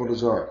about their avodah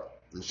zarah.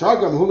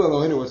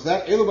 What's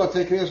that?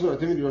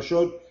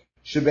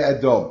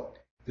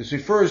 This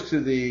refers to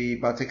the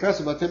Batei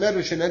Knesset, Batei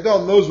Medrash, and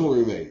Edom. Those will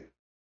remain.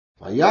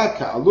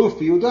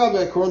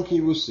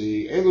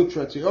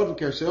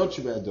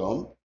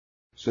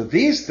 So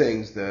these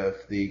things,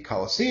 the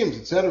Colosseums,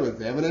 etc.,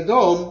 they have an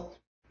Edom,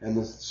 and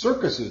the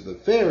circuses, the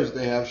fairs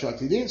they have,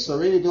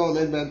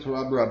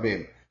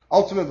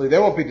 ultimately, they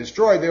won't be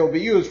destroyed, they will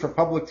be used for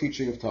public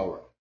teaching of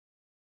Torah.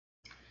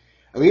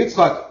 I mean, it's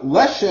like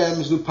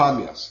Leshem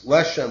Zupamias.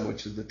 Leshem,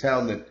 which is the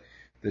town that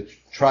the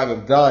tribe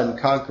of Dan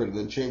conquered and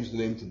then changed the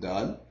name to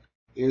Dan,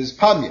 is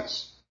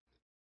Pamias.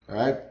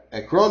 Alright?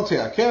 Ekron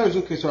Te'aker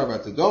Zukesar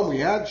Batadom, we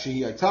had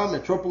Shehiatam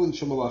Metropolin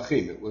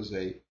Shemalachim. It was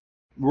a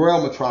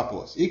royal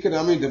metropolis.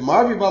 Ikanami de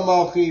Marvi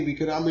Bamalchi,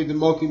 Ikanami de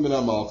Moki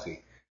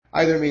Minamalchi.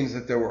 Either means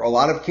that there were a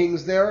lot of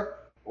kings there,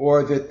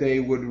 or that they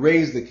would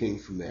raise the king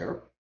from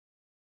there.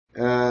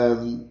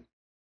 Kesar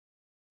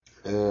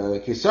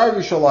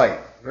Yushalayim,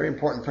 very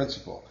important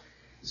principle.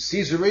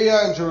 Caesarea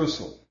and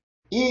Jerusalem.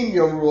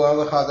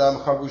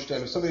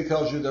 If somebody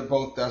tells you they're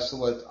both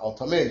desolate, al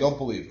tamei, don't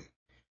believe him.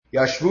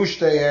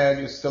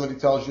 Yashvushtayan, if somebody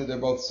tells you they're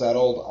both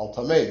settled, al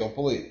tamei, don't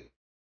believe.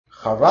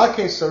 Chava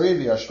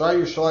Kesari, Yashva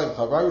Yushalayim,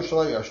 Chava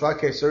Yushalayim, Yashva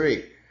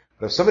Kesari.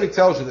 But if somebody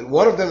tells you that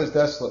one of them is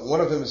desolate and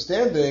one of them is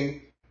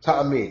standing,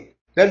 ta'amin,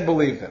 then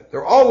believe them.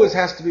 There always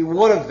has to be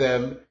one of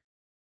them,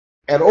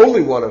 and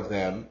only one of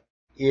them,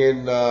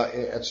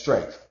 at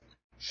strength.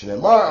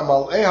 Shnemar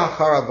amal'eha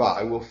charava,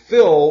 I will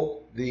fill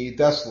the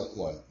desolate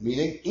one.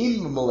 Meaning,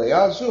 im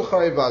maleazu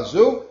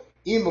charivazu,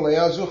 im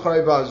maleazu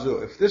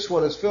charivazu. If this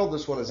one is filled,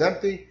 this one is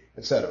empty,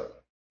 etc.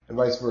 And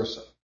vice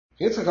versa.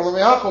 He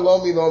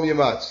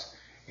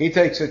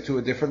takes it to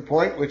a different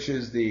point, which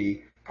is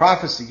the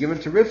prophecy given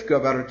to Rivka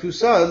about her two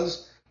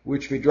sons,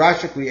 which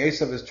midrashically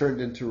Esav has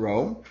turned into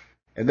Rome.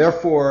 And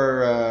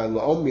therefore,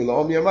 la'om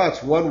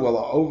yamatz, one will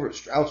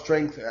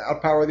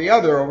overpower the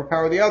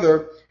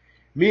other,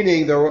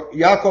 meaning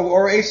Yaakov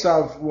or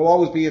Esav will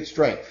always be at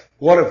strength.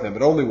 One of them,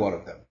 but only one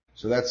of them.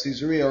 So that's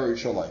Caesarea or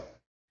Yerushalayim.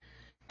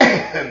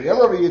 The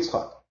Rabbi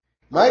Yitzchak.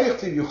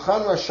 Ma'irichtiv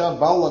Yuchan Rasha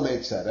Bal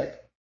Lamed Tzedek,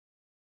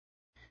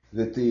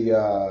 that the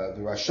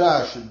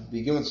Rasha should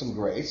be given some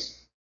grace.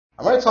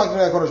 I'm already talking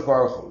about HaKadosh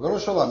Baruch Hu.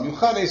 Yerushalayim,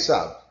 Yuchan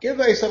Esav. Give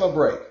Esav a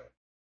break.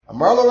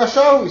 Amarlo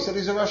Rasha, he said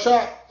he's a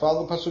Rasha.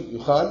 Follow the pasuk,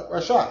 Yuchan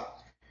Rasha.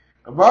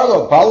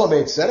 Amarlo Bal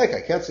Lamed Tzedek,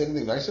 I can't say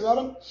anything nice about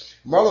him.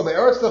 Amarlo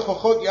Be'eretz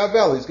Lechochot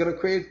Yavel, he's going to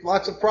create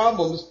lots of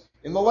problems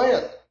in the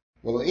land.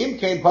 So he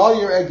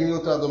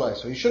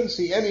shouldn't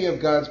see any of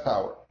God's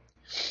power.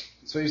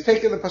 So he's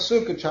taking the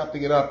pasuk and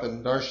chopping it up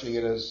and darshaning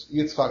it as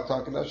Yitzchak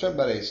talking about Hashem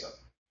Bar Esav.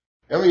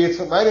 Every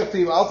Yitzchak,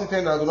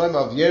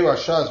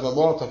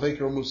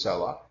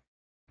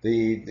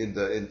 in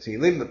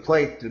Tehillim, the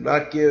plaint, do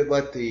not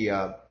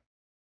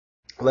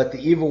let the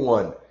evil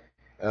one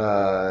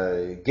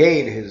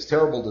gain his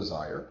terrible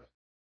desire.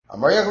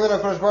 Don't let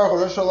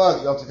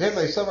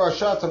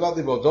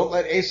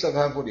Esav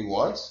have what he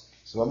wants.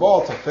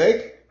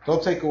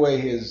 Don't take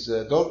away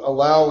don't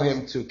allow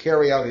him to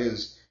carry out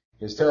his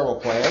terrible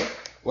plan.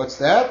 What's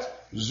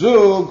that?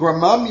 Zu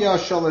Gramamya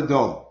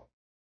Shaladom.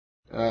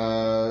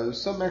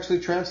 Some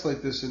actually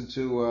translate this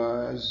into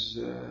as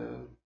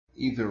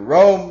either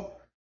Rome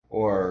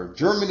or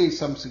Germany.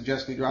 Some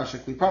suggest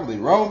midrashically probably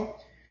Rome.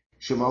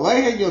 If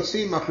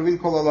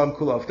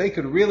they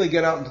could really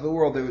get out into the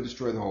world, they would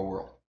destroy the whole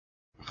world.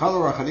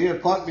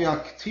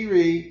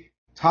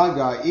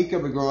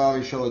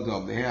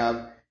 They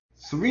have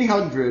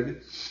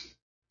 300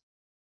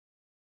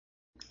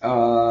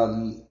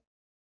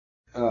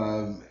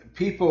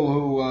 people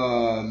who,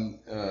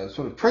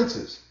 sort of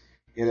princes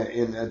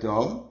in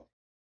Edom.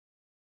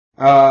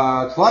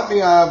 And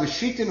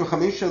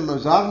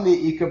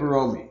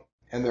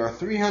there are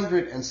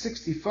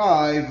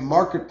 365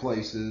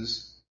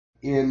 marketplaces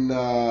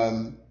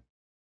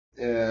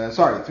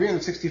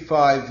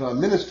 365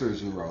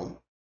 ministers in Rome.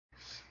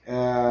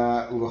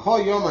 And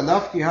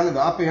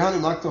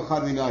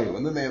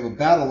then they have a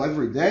battle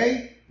every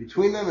day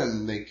between them,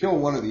 and they kill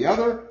one or the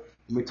other.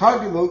 And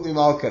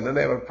then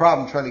they have a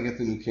problem trying to get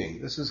the new king.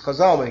 This is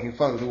Chazal making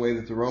fun of the way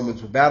that the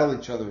Romans would battle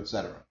each other,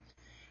 etc.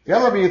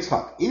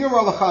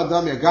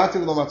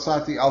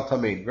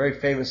 Very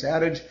famous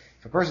adage.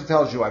 If a person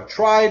tells you, I've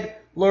tried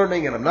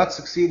learning and I'm not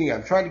succeeding,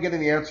 I've tried to get in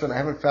the answer and I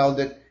haven't found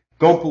it,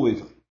 don't believe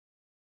him.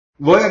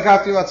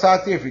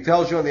 If he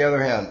tells you, on the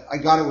other hand, I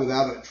got it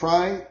without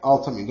trying,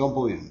 al-tamin, don't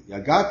believe him.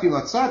 Yagati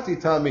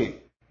latzati tamin.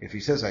 If he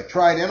says, I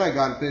tried and I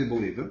got it, then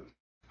believe him.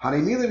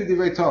 Hanimili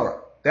b'divrei Torah.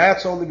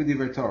 That's only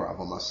b'divrei Torah.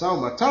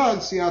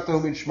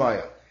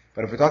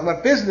 But if we're talking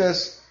about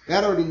business,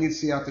 that already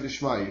needs siyata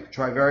d'shmaya. You can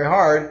try very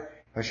hard.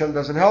 If Hashem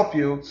doesn't help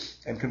you,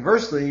 and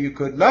conversely, you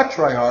could not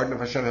try hard, and if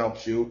Hashem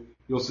helps you,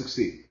 you'll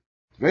succeed.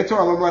 And in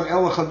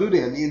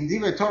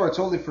Divrei Torah, it's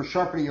only for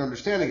sharpening your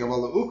understanding. In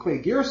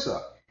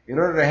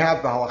order to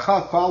have the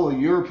halakha follow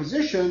your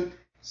position,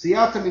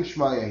 siyata min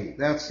shmayahi.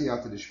 That's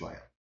siyata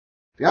d'shmaya.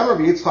 Well,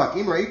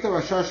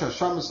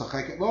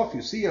 if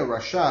you see a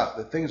rasha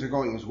that things are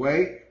going his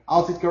way,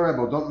 al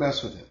titkarebo, don't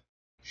mess with him.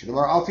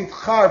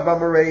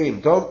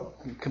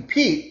 Don't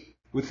compete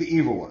with the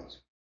evil ones.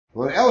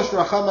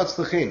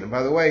 And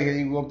by the way,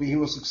 he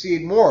will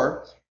succeed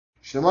more.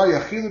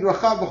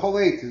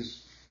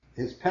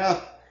 His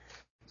path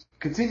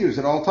continues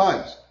at all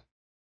times.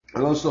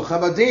 And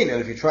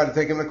if you try to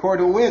take him to court,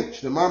 he'll win.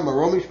 His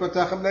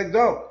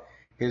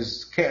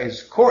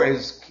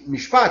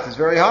mishpat is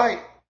very high.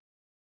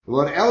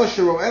 Not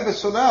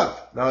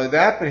only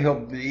that, but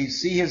he'll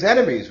see his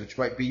enemies, which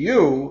might be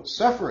you,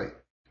 suffering.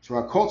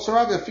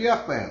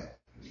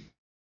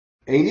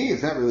 Aini,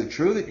 is that really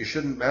true that you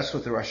shouldn't mess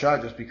with the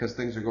Rasha just because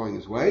things are going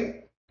his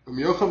way?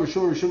 You're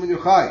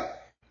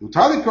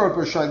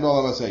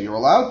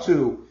allowed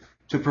to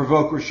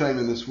provoke Rashaim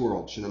in this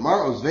world.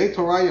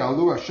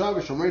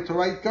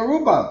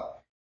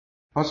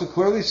 Pasuk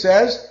clearly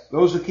says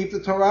those who keep the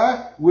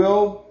Torah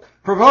will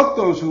provoke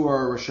those who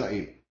are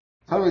Rashaim.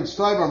 You're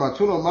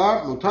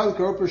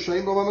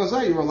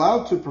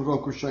allowed to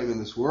provoke Rashaim in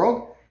this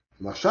world.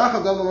 If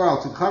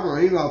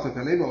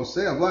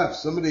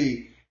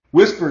somebody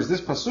whispers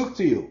this pasuk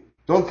to you,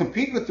 don't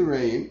compete with the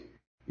Re'im,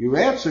 you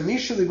answer,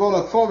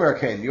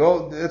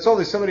 it's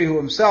only somebody who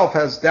himself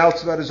has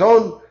doubts about his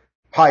own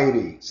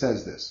piety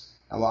says this.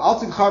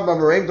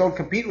 Don't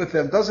compete with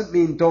them doesn't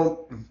mean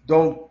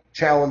don't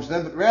challenge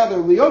them, but rather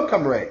liot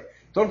kamerei.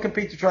 Don't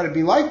compete to try to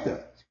be like them.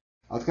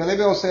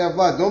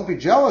 Don't be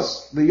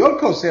jealous, liot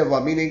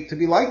kosei, meaning to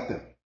be like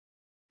them.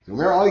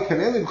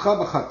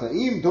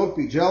 Don't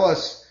be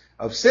jealous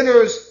of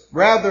sinners,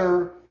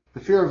 rather the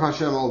fear of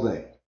Hashem all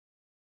day.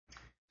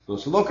 So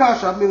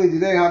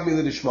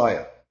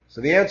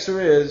the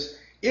answer is,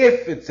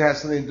 if it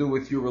has something to do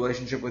with your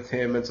relationship with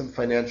him and some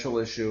financial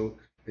issue,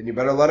 then you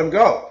better let him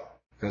go,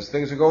 because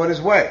things are going his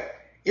way.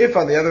 If,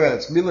 on the other hand,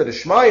 it's mila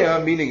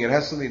d'shmaya, meaning it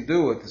has something to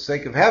do with the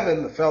sake of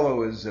heaven, the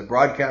fellow is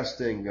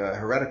broadcasting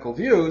heretical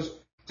views,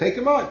 take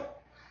him on.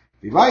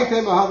 It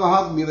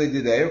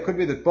could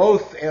be that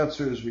both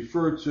answers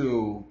refer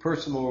to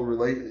personal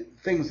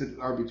things that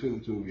are between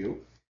the two of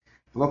you.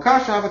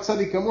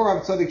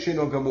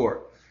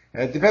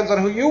 And it depends on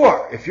who you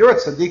are. If you're at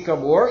Tzaddik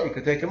Amor, you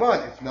can take him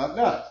on. If not,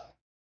 not.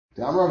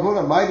 He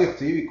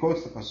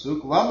quotes the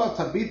pasuk, Lama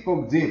tabit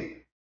bogdim.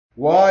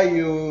 Why,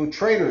 you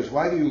traitors,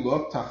 why do you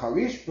look?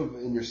 Tacharish,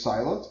 and you're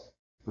silent.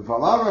 When the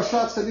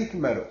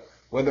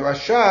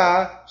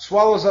Rasha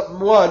swallows up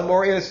one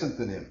more innocent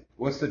than him.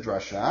 What's the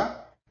drasha?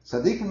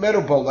 Tzaddik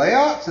meru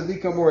bolea,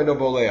 Tzaddik Amor no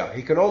bolea.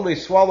 He can only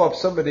swallow up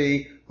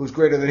somebody who's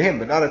greater than him,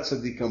 but not at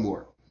Tzaddik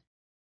Amor.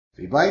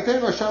 Or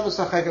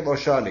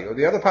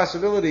the other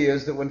possibility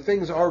is that when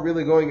things are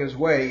really going his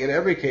way, in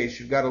every case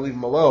you've got to leave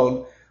him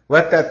alone,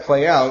 let that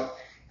play out,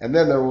 and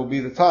then there will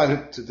be the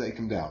time to take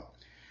him down.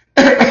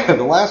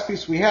 The last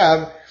piece we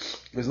have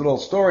is a little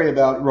story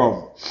about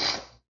Rome.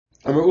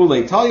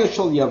 Talia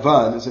shel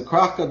Yavan is a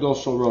krach gadol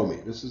shel Romi.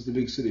 This is the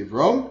big city of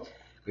Rome.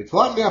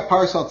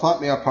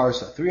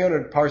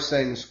 300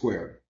 parsang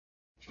squared.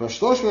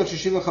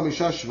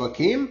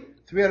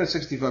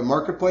 365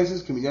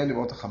 marketplaces,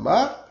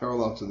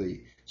 parallel to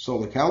the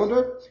solar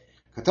calendar.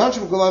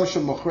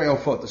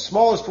 The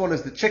smallest one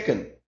is the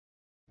chicken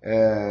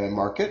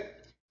market.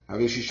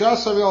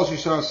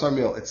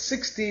 It's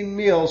 16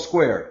 mil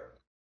squared.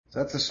 So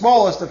that's the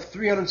smallest of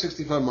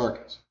 365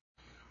 markets.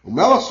 And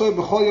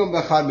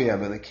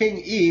the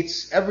king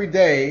eats every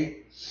day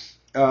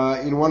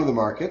in one of the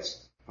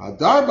markets. And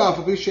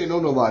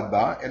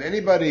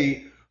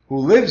anybody who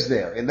lives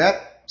there in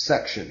that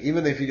section,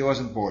 even if he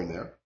wasn't born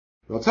there,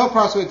 he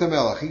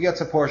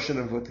gets a portion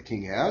of what the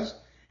king has.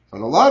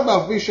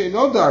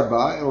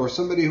 Or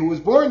somebody who was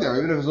born there,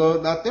 even if he's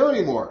not there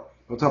anymore,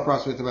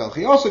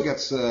 He also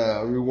gets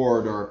a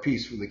reward or a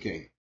piece from the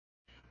king.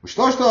 There's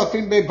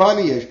 3,000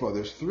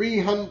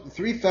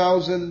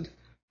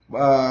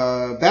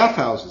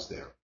 bathhouses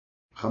there.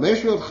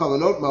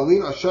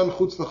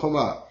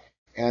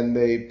 And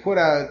they put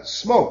out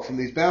smoke from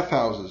these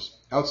bathhouses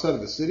outside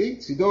of the city.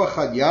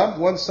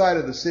 One side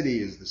of the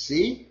city is the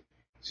sea.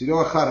 The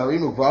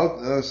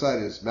other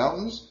side is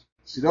mountains.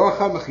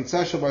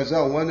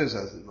 One is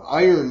an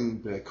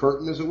iron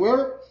curtain, as it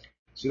were.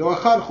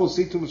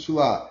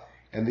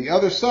 And the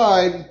other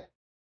side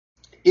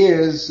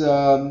is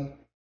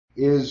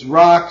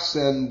rocks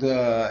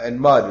and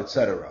mud,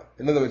 etc.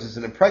 In other words, it's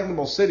an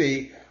impregnable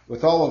city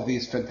with all of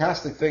these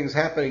fantastic things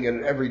happening in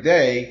it every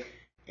day,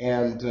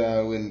 and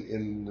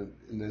in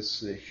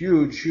this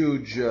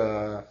huge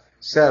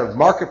set of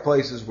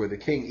marketplaces where the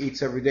king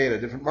eats every day in a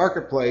different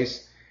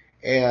marketplace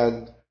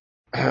and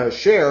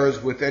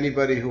shares with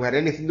anybody who had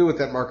anything to do with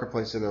that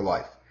marketplace in their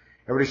life.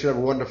 Everybody should have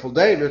a wonderful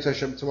day. Mirz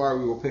Hashem, tomorrow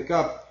we will pick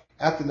up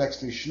at the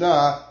next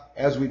Mishnah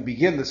as we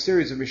begin the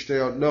series of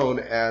Mishnayot known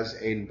as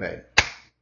Ein Bein.